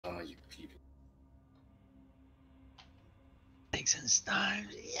Sticks and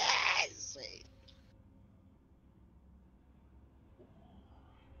stones, yes!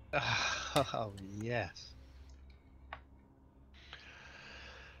 Oh, yes.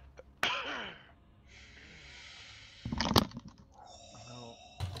 Well,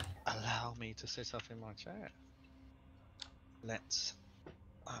 allow me to sit up in my chair. Let's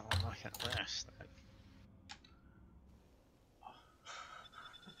have a look at this then.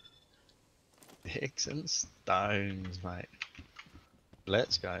 Sticks and stones, mate.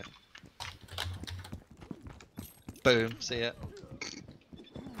 Let's go. Boom, see ya.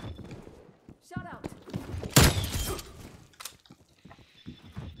 Shut out.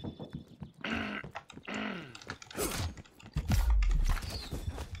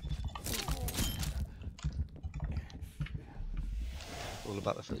 All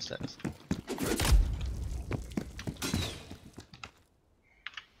about the footsteps.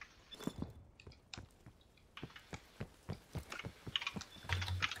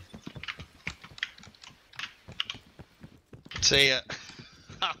 See ya.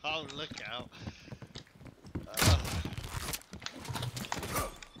 Oh, look out.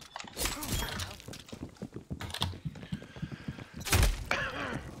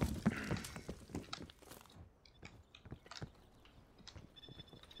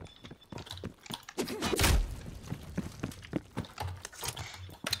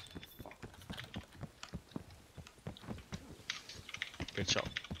 Good shot.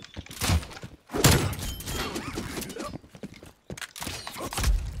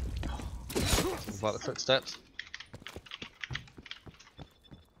 About the footsteps.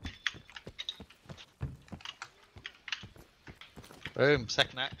 Boom,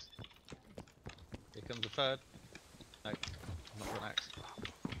 second axe. Here comes the third. No, I'm not got an axe.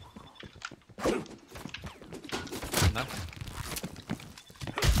 No.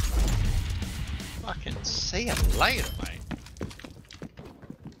 Fucking see you later, mate.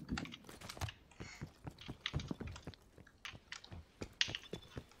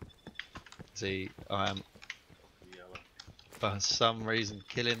 See, I am for some reason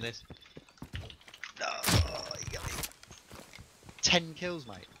killing this. Oh, you got me. 10 kills,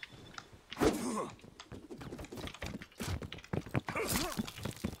 mate.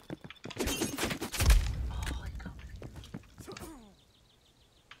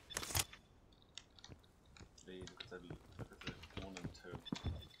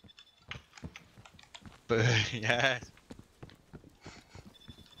 But yeah.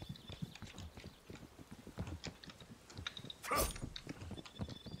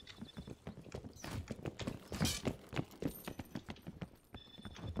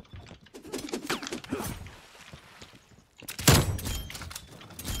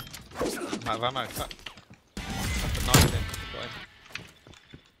 Ammo, fuck. Have to knife him. Got him.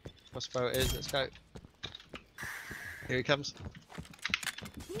 Crossbow it is, let's go. Here he comes.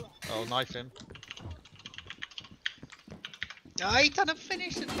 I'll knife him. Oh, he done a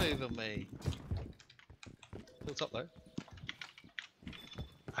finishing move on me. Still top though.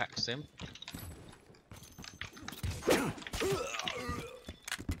 Axed him.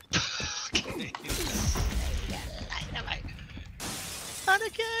 And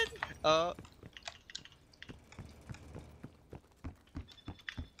again!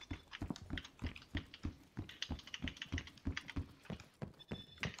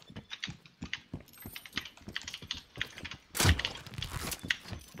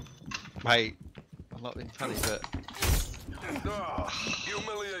 Mate, I'm not being funny, but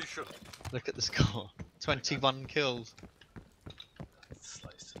humiliation. Look at the score. 21 kills.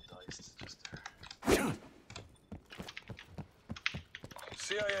 Slice and dice just there.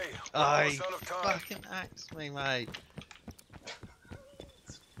 CIA, we're almost out of time. Fucking axed me, mate.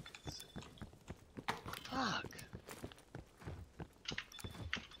 Fuck.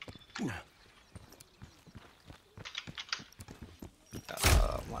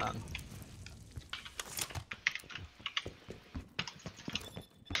 Oh, man.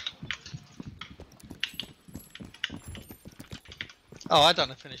 Oh, I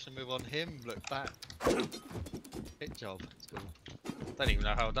done a finishing move on him. Look back. Hit job. It's cool. Don't even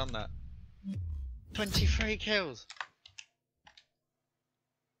know how I done that. 23 kills.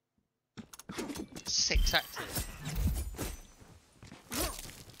 6 active.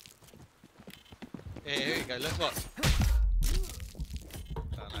 Here you go. Look what.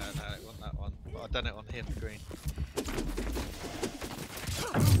 Oh no, it wasn't that one. But I done it on him, green.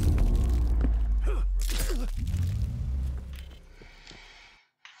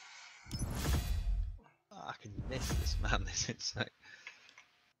 Oh, I can miss this, man. This is so.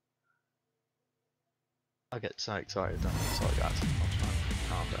 I get so excited. Sorry, guys. I'll try and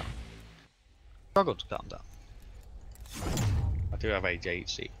calm down. Struggle to calm down. do have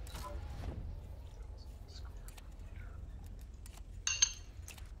ADHD.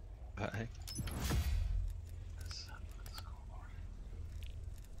 Hey.